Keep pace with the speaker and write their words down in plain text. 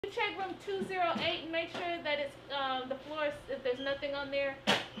Check room 208 and make sure that it's the floor, if there's nothing on there.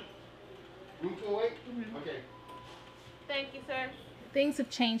 Room 208? Okay. Thank you, sir. Things have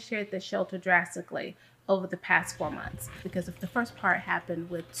changed here at the shelter drastically over the past 4 months because of the first part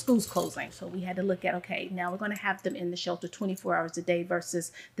happened with schools closing. So we had to look at, okay, now we're going to have them in the shelter 24 hours a day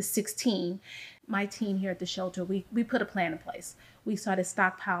versus the 16. My team here at the shelter, we put a plan in place. We started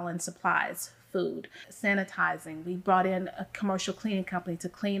stockpiling supplies, food, sanitizing. We brought in a commercial cleaning company to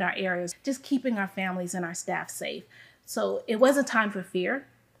clean our areas, just keeping our families and our staff safe. So it wasn't time for fear.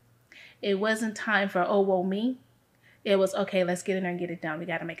 It wasn't time for, oh, woe me. It was, okay, let's get in there and get it done. We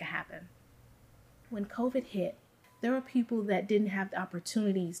got to make it happen. When COVID hit, there were people that didn't have the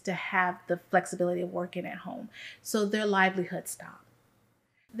opportunities to have the flexibility of working at home. So their livelihood stopped.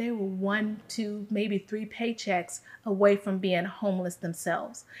 They were 1, 2, maybe 3 paychecks away from being homeless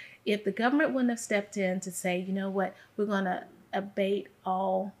themselves. If the government wouldn't have stepped in to say, you know what, we're going to abate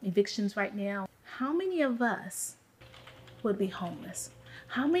all evictions right now, how many of us would be homeless?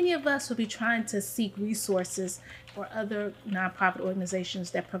 How many of us would be trying to seek resources or other nonprofit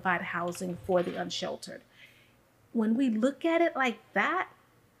organizations that provide housing for the unsheltered? When we look at it like that,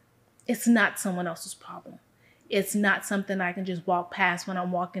 it's not someone else's problem. It's not something I can just walk past when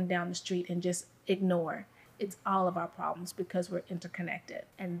I'm walking down the street and just ignore. It's all of our problems because we're interconnected.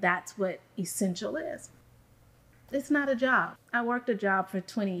 And that's what essential is. It's not a job. I worked a job for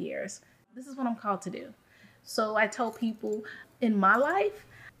 20 years. This is what I'm called to do. So I tell people in my life,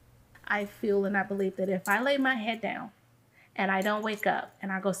 I feel and I believe that if I lay my head down and I don't wake up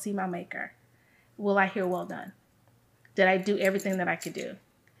and I go see my maker, will I hear well done? Did I do everything that I could do?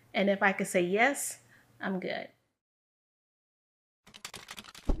 And if I could say yes, I'm good.